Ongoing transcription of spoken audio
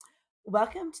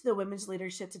Welcome to the Women's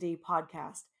Leadership Today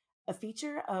podcast, a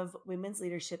feature of Women's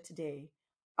Leadership Today.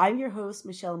 I'm your host,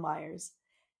 Michelle Myers.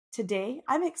 Today,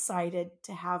 I'm excited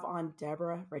to have on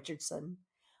Debra Richardson.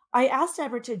 I asked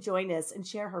Debra to join us and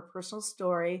share her personal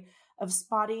story of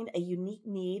spotting a unique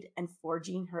need and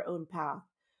forging her own path.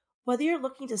 Whether you're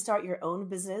looking to start your own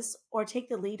business or take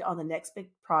the lead on the next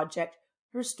big project,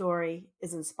 her story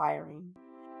is inspiring.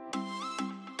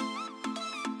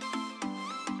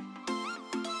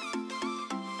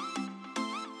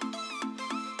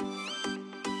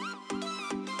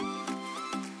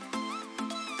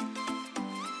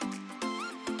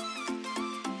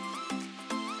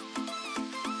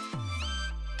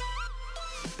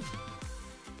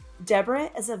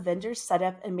 Debra is a vendor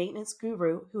setup and maintenance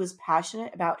guru who is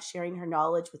passionate about sharing her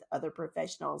knowledge with other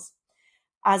professionals.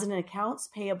 As an accounts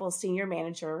payable senior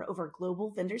manager over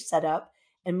global vendor setup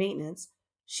and maintenance,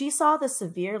 she saw the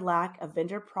severe lack of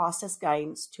vendor process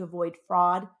guidance to avoid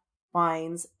fraud,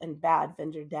 fines, and bad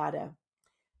vendor data.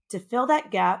 To fill that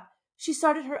gap, she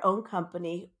started her own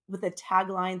company with a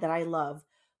tagline that I love,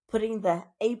 putting the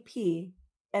AP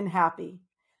in happy.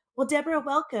 Well, Debra,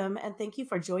 welcome and thank you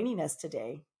for joining us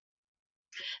today.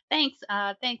 Thanks,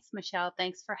 Michelle.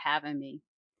 Thanks for having me.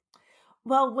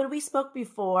 Well, when we spoke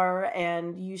before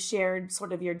and you shared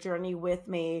sort of your journey with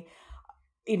me,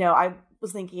 I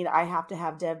was thinking I have to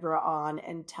have Deborah on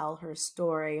and tell her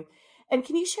story. And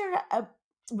can you share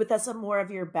with us some more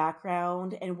of your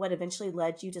background and what eventually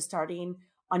led you to starting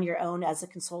on your own as a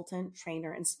consultant,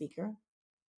 trainer, and speaker?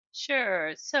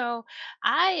 Sure. So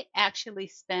I actually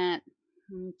spent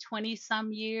 20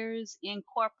 some years in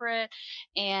corporate.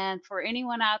 And for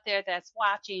anyone out there that's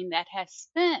watching that has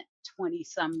spent 20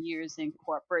 some years in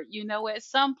corporate, at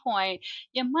some point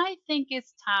you might think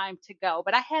it's time to go.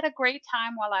 But I had a great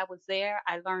time while I was there.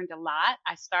 I learned a lot.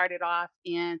 I started off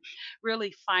in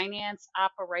really finance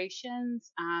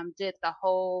operations, did the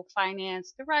whole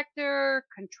finance director,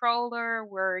 controller,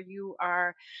 where you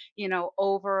are,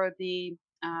 over the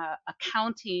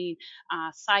accounting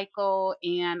cycle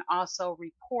and also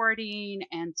reporting.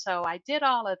 And so I did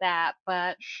all of that.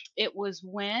 But it was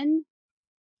when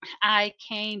I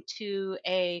came to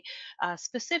a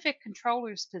specific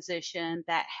controller's position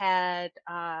that had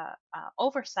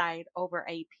oversight over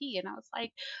AP, and I was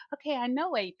like, okay, I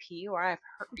know AP, or I've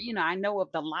heard, I know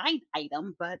of the line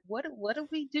item, but what do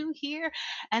we do here?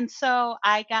 And so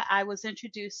I was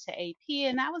introduced to AP,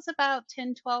 and that was about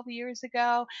 10, 12 years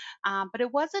ago. But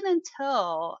it wasn't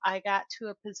until I got to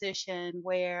a position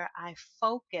where I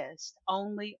focused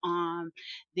only on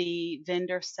the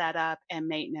vendor setup and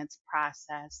maintenance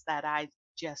process that I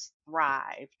just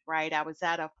thrived, right? I was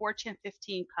at a Fortune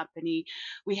 15 company.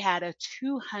 We had a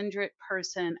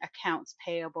 200-person accounts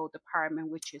payable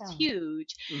department, which is Oh.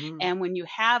 huge. Hmm. And when you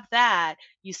have that,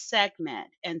 you segment.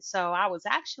 And so I was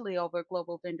actually over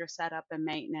global vendor setup and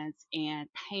maintenance and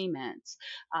payments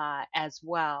as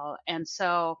well. And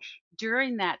so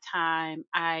during that time,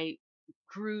 I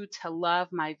grew to love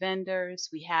my vendors.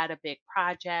 We had a big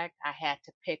project. I had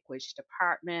to pick which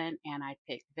department, and I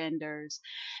picked vendors.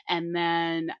 And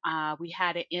then we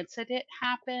had an incident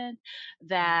happen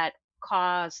that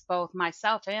caused both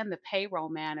myself and the payroll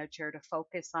manager to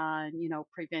focus on,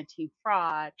 preventing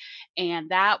fraud. And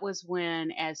that was when,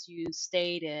 as you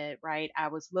stated, right, I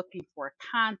was looking for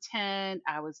content.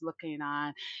 I was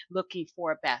looking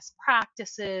for best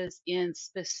practices in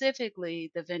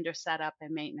specifically the vendor setup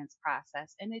and maintenance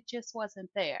process, and it just wasn't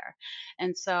there.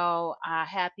 And so I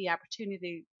had the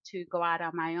opportunity to go out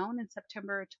on my own in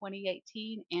September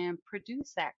 2018 and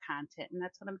produce that content, and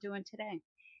that's what I'm doing today.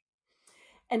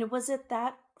 And was it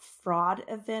that fraud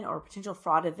event or potential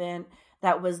fraud event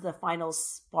that was the final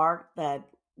spark that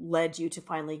led you to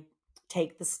finally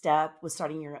take the step with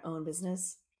starting your own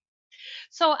business?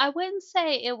 So I wouldn't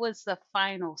say it was the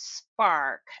final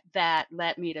spark that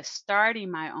led me to starting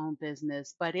my own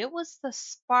business, but it was the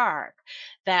spark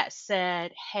that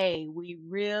said, hey,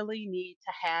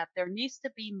 there needs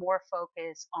to be more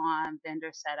focus on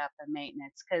vendor setup and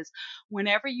maintenance. Because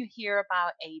whenever you hear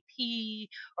about AP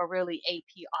or really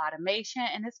AP automation,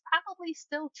 and it's probably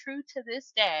still true to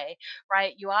this day,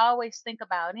 right? You always think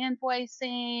about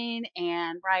invoicing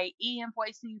and right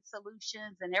e-invoicing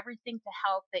solutions and everything to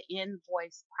help the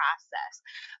invoice process.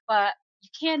 But you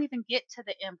can't even get to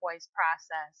the invoice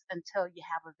process until you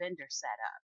have a vendor set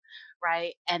up,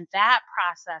 right? And that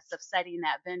process of setting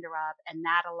that vendor up and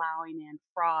not allowing in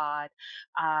fraud,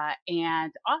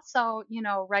 and also,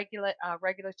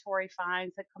 regulatory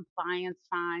fines and compliance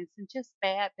fines and just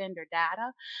bad vendor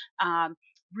data.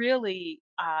 really,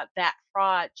 that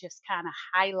fraud just kind of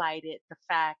highlighted the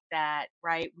fact that,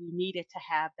 right, we needed to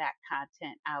have that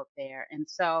content out there. And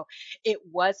so it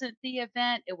wasn't the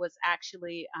event, it was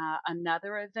actually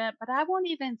another event, but I won't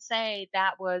even say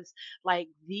that was like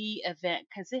the event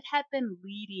because it had been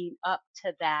leading up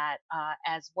to that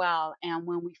as well. And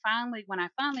when I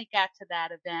finally got to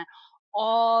that event,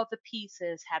 all the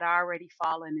pieces had already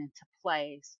fallen into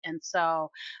place. And so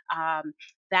um,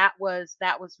 that was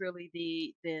really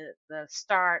the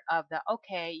start of the,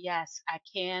 okay, yes, I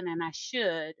can and I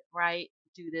should, right,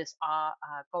 do this,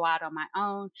 go out on my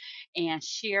own and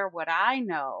share what I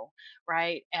know,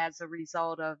 right, as a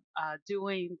result of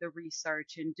doing the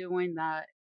research and doing the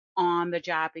on the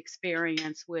job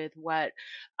experience with what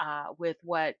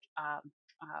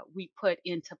we put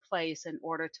into place in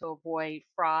order to avoid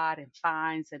fraud and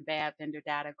fines and bad vendor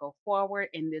data go forward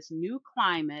in this new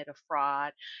climate of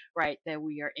fraud, right, that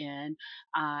we are in.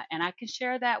 And I can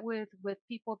share that with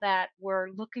people that were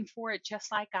looking for it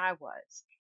just like I was.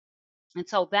 And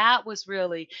so that was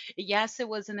really, yes, it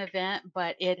was an event,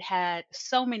 but it had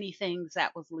so many things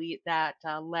that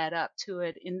led up to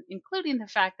it, including the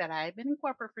fact that I had been in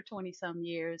corporate for 20 some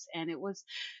years, and it was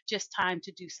just time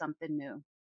to do something new.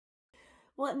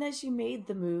 Well, and as you made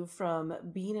the move from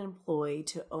being an employee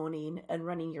to owning and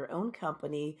running your own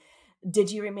company,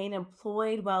 did you remain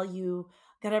employed while you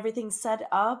got everything set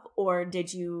up, or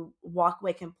did you walk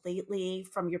away completely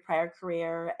from your prior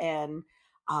career and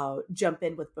jump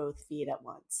in with both feet at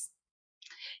once?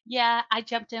 Yeah, I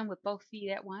jumped in with both feet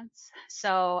at once.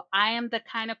 So I am the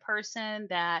kind of person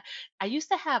that I used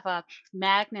to have a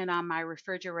magnet on my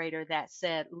refrigerator that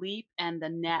said leap and the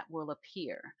net will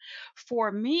appear.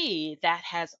 For me, that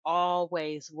has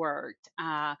always worked.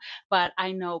 But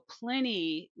I know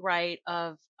plenty, right,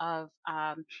 of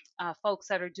folks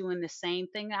that are doing the same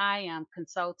thing I am,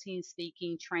 consulting,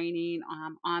 speaking, training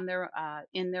on their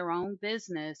in their own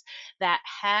business that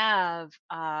have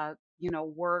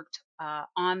worked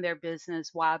on their business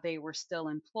while they were still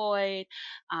employed.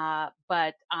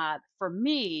 But for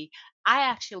me, I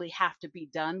actually have to be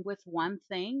done with one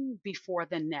thing before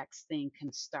the next thing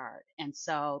can start. And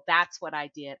so that's what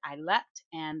I did. I leapt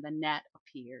and the net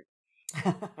appeared.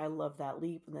 I love that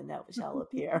leap and the net shall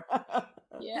appear.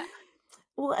 Yeah.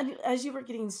 Well, and as you were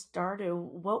getting started,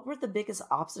 what were the biggest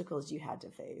obstacles you had to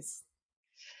face?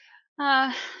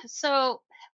 Uh, so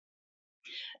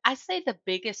I say the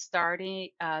biggest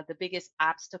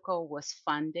obstacle was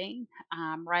funding,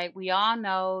 right? We all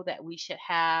know that we should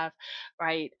have,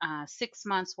 right, 6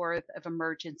 months worth of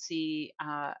emergency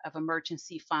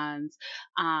funds.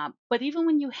 But even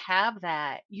when you have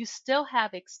that, you still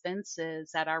have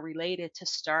expenses that are related to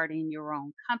starting your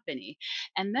own company.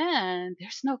 And then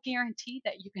there's no guarantee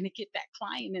that you're going to get that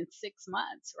client in 6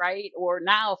 months, right? Or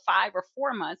now 5 or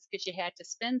 4 months because you had to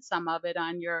spend some of it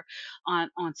on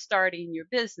starting your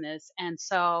business. And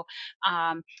so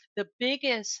the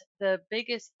biggest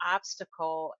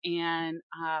obstacle and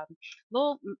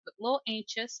little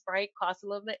anxious, right, caused a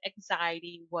little bit of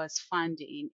anxiety was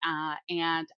funding.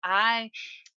 And I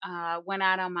went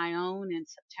out on my own in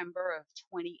September of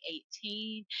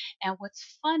 2018. And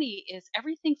what's funny is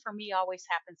everything for me always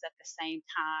happens at the same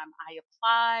time. I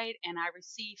applied and I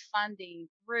received funding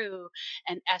through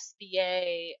an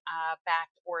SBA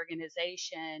backed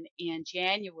organization in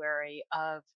January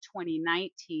of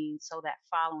 2019. So that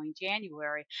following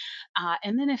January.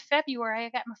 And then in February, I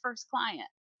got my first client.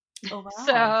 Oh, wow.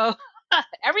 So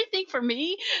everything for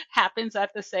me happens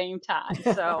at the same time.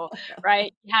 So,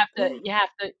 right, you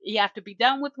have to be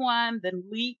done with one, then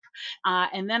leap,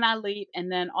 and then I leap,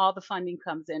 and then all the funding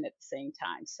comes in at the same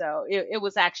time. So it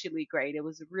was actually great. It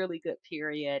was a really good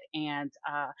period, and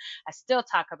I still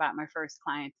talk about my first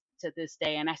client to this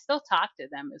day, and I still talk to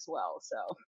them as well. So.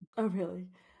 Oh, really?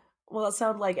 Well, it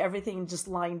sounded like everything just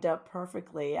lined up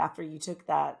perfectly after you took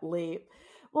that leap.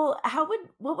 Well,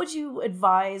 what would you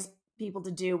advise people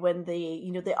to do when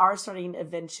they are starting a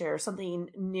venture, something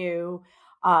new,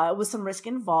 with some risk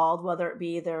involved, whether it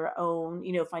be their own,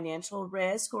 financial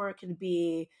risk, or it could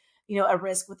be, a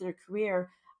risk with their career.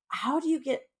 How do you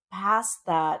get past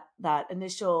that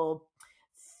initial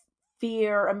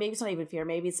fear, or maybe it's not even fear,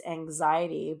 maybe it's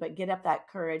anxiety, but get up that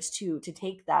courage to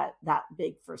take that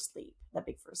big first leap, that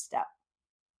big first step?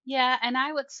 Yeah, and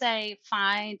I would say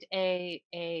find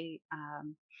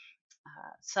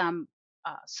some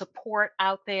support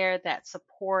out there that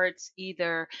supports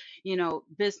either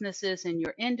businesses in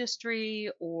your industry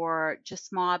or just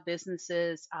small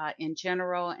businesses in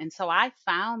general. And so I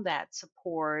found that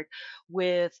support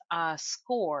with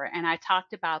SCORE, and I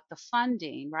talked about the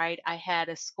funding, right? I had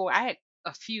a SCORE. I had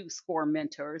a few SCORE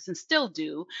mentors and still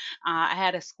do. I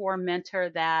had a SCORE mentor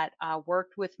that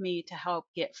worked with me to help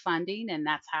get funding, and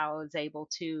that's how I was able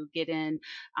to get in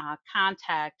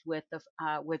contact with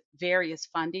various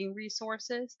funding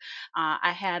resources.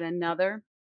 I had another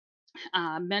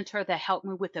mentor that helped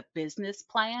me with a business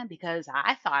plan because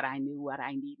I thought I knew what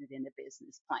I needed in a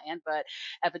business plan, but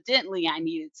evidently I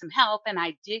needed some help, and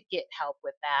I did get help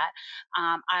with that.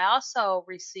 I also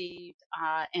received,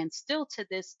 and still to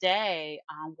this day,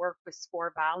 work with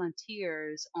SCORE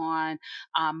volunteers on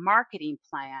marketing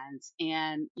plans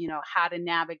and how to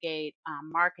navigate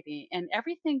marketing, and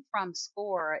everything from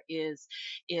SCORE is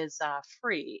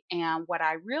free. And what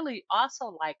I really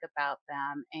also like about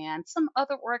them, and some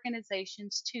other organizations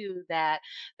too, that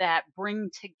bring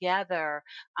together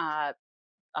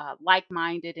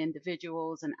like-minded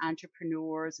individuals and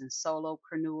entrepreneurs and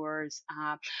solopreneurs,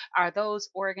 are those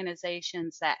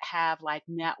organizations that have like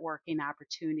networking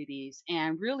opportunities.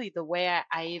 And really, the way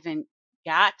I even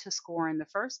got to SCORE in the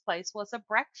first place was a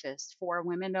breakfast for a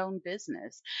women-owned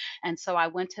business. And so I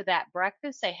went to that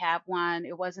breakfast. They have one,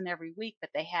 it wasn't every week, but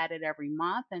they had it every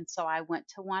month. And so I went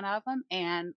to one of them,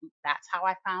 and that's how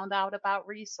I found out about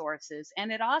resources.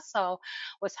 And it also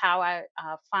was how I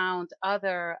found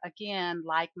other, again,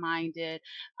 like-minded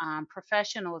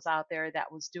professionals out there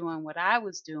that was doing what I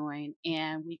was doing,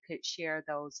 and we could share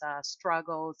those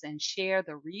struggles and share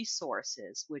the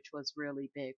resources, which was really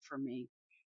big for me.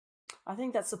 I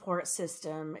think that support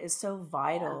system is so Yeah.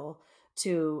 vital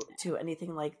to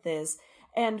anything like this.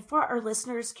 And for our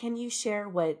listeners, can you share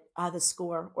what the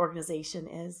SCORE organization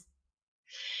is?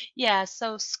 Yeah,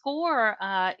 so SCORE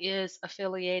is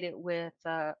affiliated with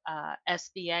the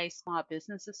SBA, Small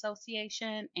Business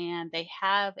Association, and they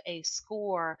have a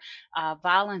SCORE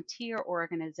volunteer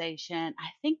organization. I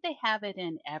think they have it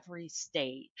in every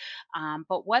state.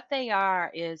 But what they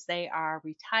are is they are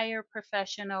retired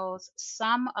professionals.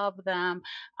 Some of them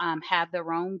have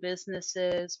their own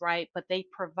businesses, right? But they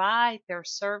provide their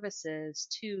services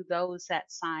to those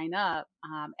that sign up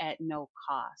at no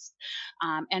cost.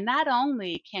 And not only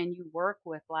can you work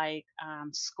with like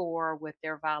SCORE with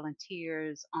their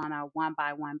volunteers on a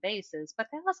one-by-one basis, but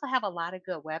they also have a lot of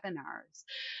good webinars.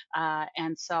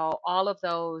 And so all of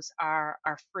those are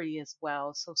free as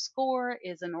well. So SCORE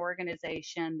is an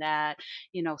organization that,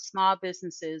 small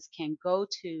businesses can go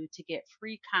to get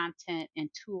free content and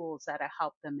tools that'll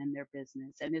help them in their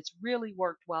business. And it's really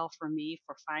worked well for me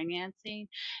for financing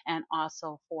and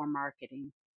also for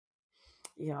marketing.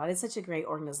 Yeah, it's such a great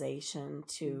organization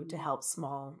to Mhm. help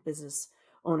small business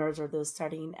owners or those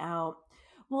starting out.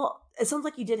 Well, it sounds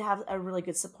like you did have a really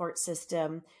good support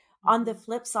system. On the Mhm.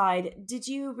 flip side, did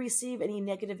you receive any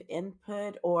negative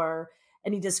input or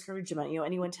any discouragement?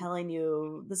 Anyone telling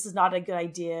you this is not a good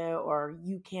idea or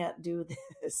you can't do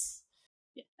this?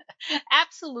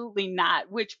 Absolutely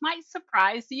not, which might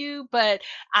surprise you, but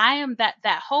I am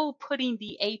that whole putting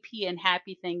the AP in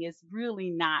happy thing is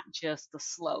really not just a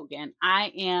slogan.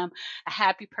 I am a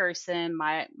happy person.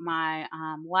 My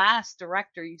last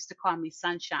director used to call me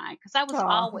sunshine because I was Aw.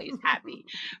 always happy,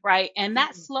 right? And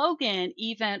that slogan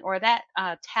even, or that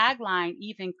tagline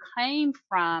even came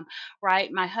from,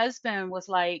 right? My husband was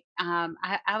like,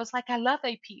 I was like, I love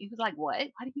AP. He was like, what?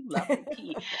 Why do you love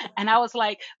AP? And I was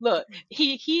like, look,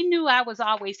 he knew I was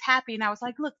always happy, and I was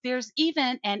like, look, there's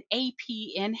even an AP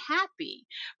in happy,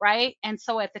 right? And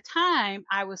so at the time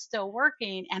I was still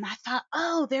working, and I thought,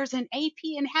 oh, there's an AP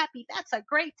in happy, that's a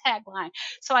great tagline.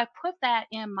 So I put that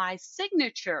in my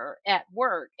signature at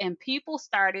work, and people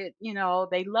started,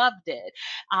 they loved it.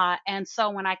 And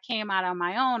so when I came out on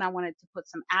my own, I wanted to put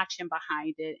some action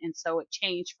behind it, and so it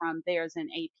changed from there's an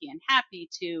AP in happy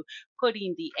to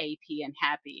putting the AP in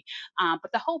happy.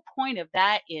 But the whole point of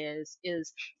that is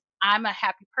I'm a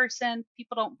happy person.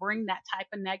 People don't bring that type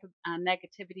of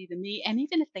negativity to me, and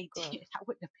even if they Good. did, I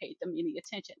wouldn't have paid them any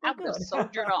attention. I Well, would have good.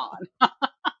 soldiered on.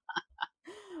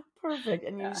 Perfect.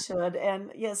 And you Yeah. should.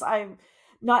 And yes,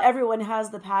 not everyone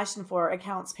has the passion for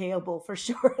accounts payable for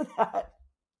sure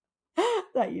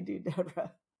that you do,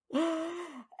 Deborah.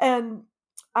 And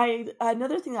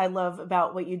another thing I love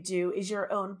about what you do is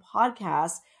your own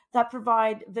podcast that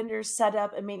provide vendors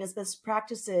setup and maintenance best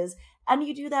practices, and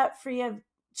you do that free of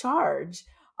charge.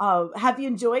 Have you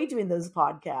enjoyed doing those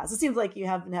podcasts? It seems like you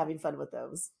have been having fun with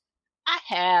those. I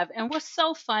have. And what's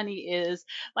so funny is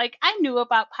like I knew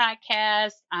about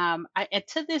podcasts. And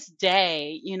to this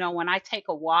day, when I take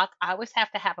a walk, I always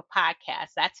have to have a podcast.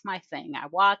 That's my thing. I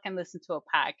walk and listen to a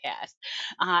podcast.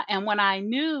 And when I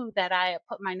knew that I had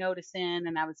put my notice in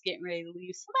and I was getting ready to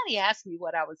leave, somebody asked me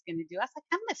what I was going to do. I was like,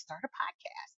 I'm going to start a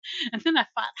podcast. And then I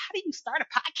thought, how do you start a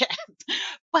podcast?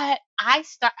 But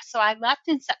I left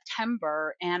in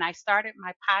September and I started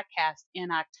my podcast in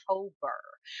October,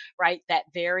 right? That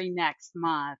very next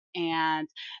month. And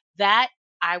that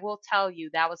I will tell you,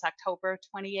 that was October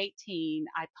 2018.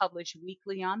 I publish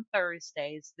weekly on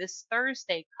Thursdays. This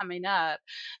Thursday coming up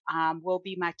will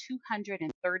be my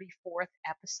 234th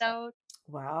episode.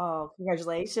 Wow,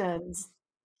 congratulations.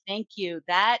 Thank you.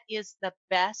 That is the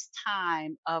best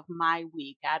time of my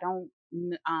week. I don't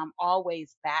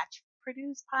always batch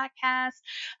produce podcasts.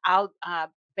 I'll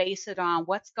base it on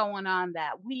what's going on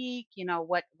that week.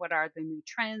 What are the new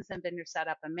trends in vendor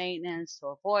setup and maintenance to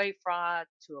avoid fraud,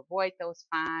 to avoid those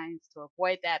fines, to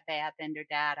avoid that bad vendor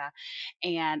data.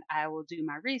 And I will do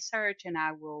my research and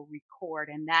I will record.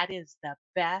 And that is the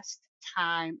best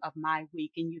time of my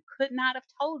week. And you could not have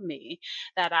told me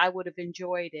that I would have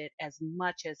enjoyed it as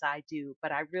much as I do,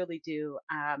 but I really do.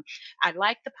 I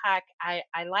like the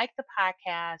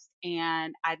podcast,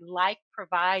 and I like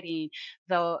providing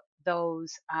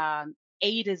those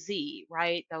A to Z,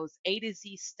 right? Those A to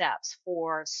Z steps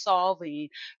for solving,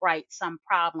 right, some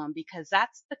problem, because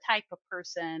that's the type of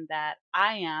person that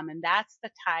I am, and that's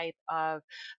the type of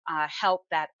help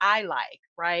that I like,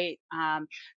 right?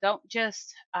 Don't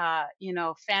just,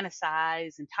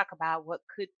 fantasize and talk about what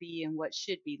could be and what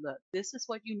should be. Look, this is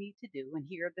what you need to do, and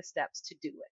here are the steps to do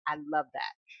it. I love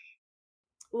that.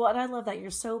 Well, and I love that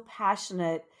you're so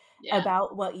passionate Yeah.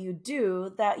 about what you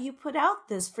do that you put out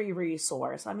this free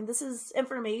resource. I mean, this is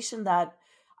information that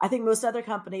I think most other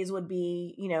companies would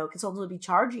be, consultants would be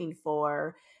charging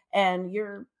for. And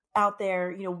you're out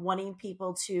there, wanting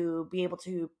people to be able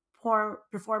to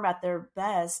perform at their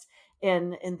best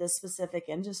in this specific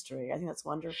industry. I think that's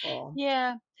wonderful.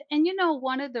 Yeah. And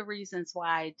one of the reasons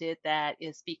why I did that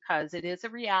is because it is a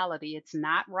reality. It's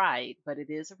not right, but it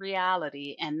is a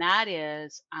reality. And that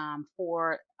is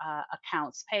for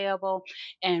accounts payable,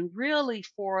 and really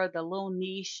for the little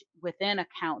niche within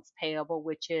accounts payable,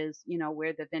 which is,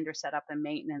 where the vendor setup and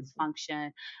maintenance Mhm.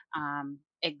 function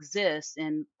exists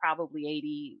in probably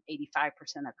 80,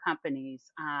 85% of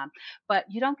companies. But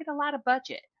you don't get a lot of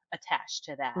budget attached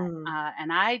to that. Mm.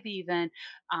 And I've even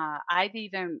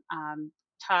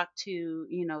talked to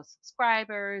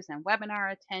subscribers and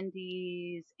webinar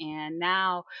attendees, and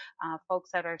now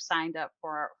folks that are signed up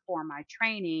for my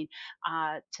training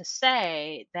to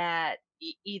say that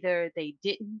either they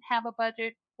didn't have a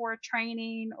budget for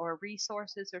training or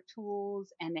resources or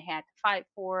tools and they had to fight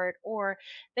for it, or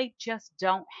they just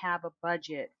don't have a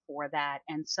budget for that.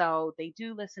 And so they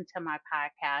do listen to my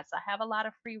podcast. I have a lot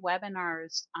of free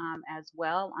webinars as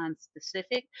well on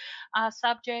specific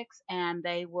subjects, and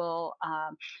they will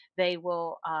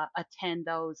attend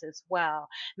those as well.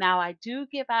 Now, I do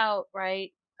give out,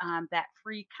 right, that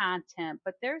free content,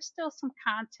 but there's still some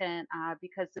content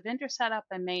because the vendor setup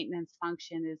and maintenance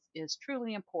function is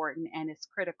truly important and it's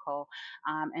critical.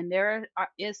 And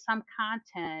is some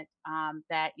content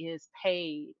that is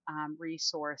paid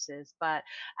resources, but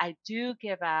I do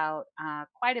give out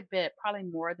quite a bit, probably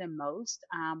more than most,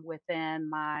 within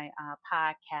my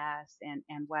podcasts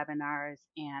and webinars.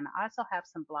 And I also have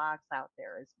some blogs out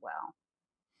there as well.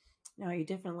 No, you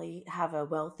definitely have a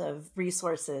wealth of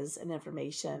resources and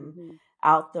information Hmm.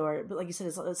 out there. But like you said,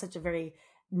 it's such a very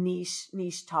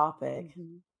niche topic.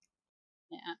 Hmm.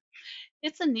 Yeah,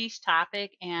 it's a niche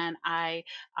topic, and I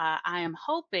am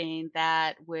hoping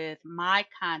that with my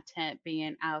content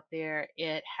being out there,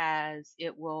 it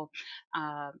will,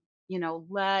 uh, you know,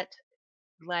 let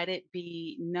it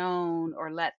be known,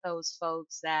 or let those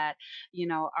folks that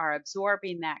are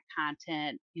absorbing that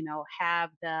content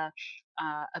have the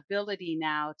ability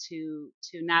now to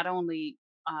not only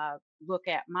look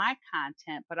at my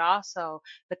content, but also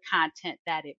the content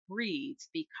that it breeds.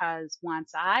 Because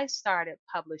once I started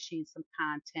publishing some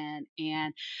content,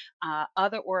 and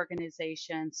other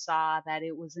organizations saw that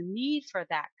it was a need for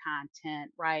that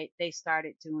content, right, they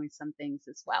started doing some things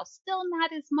as well. Still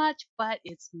not as much, but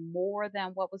it's more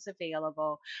than what was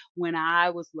available when I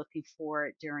was looking for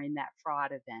it during that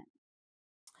fraud event.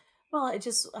 Well, it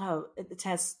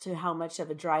attests to how much of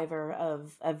a driver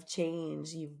of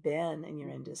change you've been in your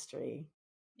Mhm. industry.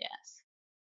 Yes.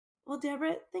 Well,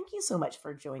 Deborah, thank you so much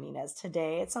for joining us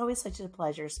today. It's always such a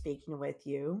pleasure speaking with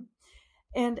you.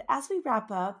 And as we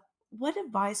wrap up, what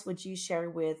advice would you share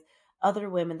with other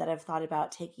women that have thought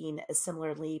about taking a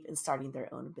similar leap and starting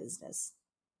their own business?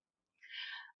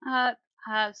 Uh,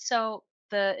 so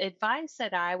the advice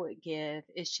that I would give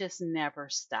is just never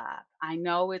stop. I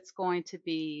know it's going to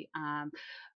be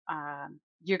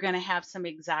you're going to have some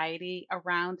anxiety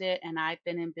around it, and I've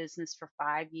been in business for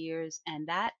 5 years, and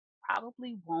that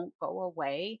probably won't go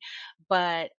away,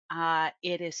 but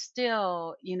it is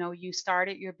still, you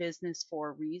started your business for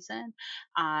a reason.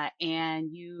 And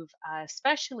you've,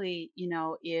 especially,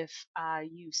 if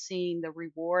you've seen the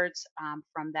rewards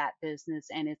from that business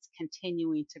and it's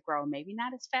continuing to grow, maybe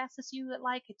not as fast as you would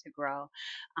like it to grow,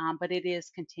 but it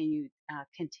is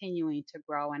continuing to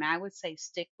grow. And I would say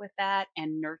stick with that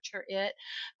and nurture it,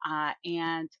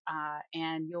 and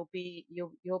you'll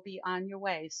be on your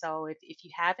way. So if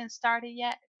you haven't started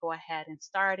yet, go ahead and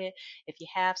start it. If you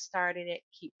have started it,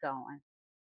 keep going.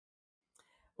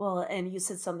 Well, and you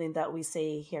said something that we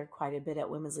say here quite a bit at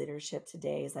Women's Leadership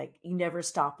Today is like, you never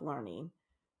stop learning.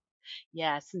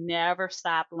 Yes, never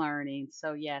stop learning.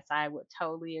 So yes, I would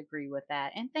totally agree with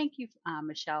that. And thank you,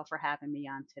 Michelle, for having me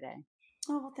on today.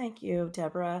 Oh, well, thank you,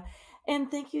 Deborah.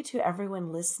 And thank you to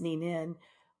everyone listening in.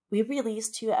 We release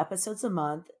 2 episodes a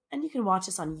month, and you can watch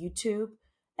us on YouTube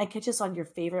and catch us on your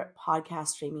favorite podcast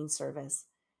streaming service.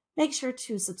 Make sure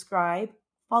to subscribe,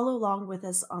 follow along with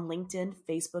us on LinkedIn,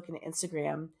 Facebook, and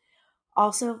Instagram.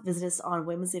 Also, visit us on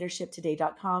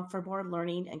womensleadershiptoday.com for more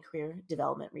learning and career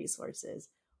development resources.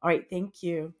 All right, thank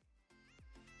you.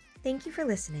 Thank you for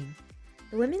listening.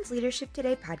 The Women's Leadership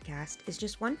Today podcast is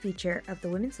just one feature of the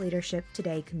Women's Leadership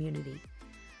Today community.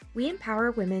 We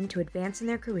empower women to advance in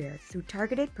their career through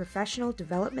targeted professional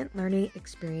development learning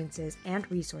experiences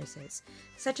and resources,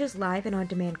 such as live and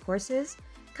on-demand courses,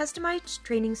 customized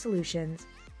training solutions,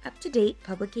 up-to-date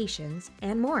publications,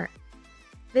 and more.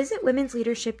 Visit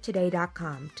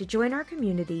womensleadershiptoday.com to join our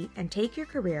community and take your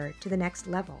career to the next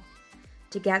level.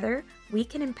 Together, we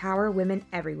can empower women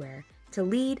everywhere to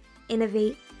lead,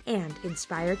 innovate, and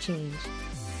inspire change.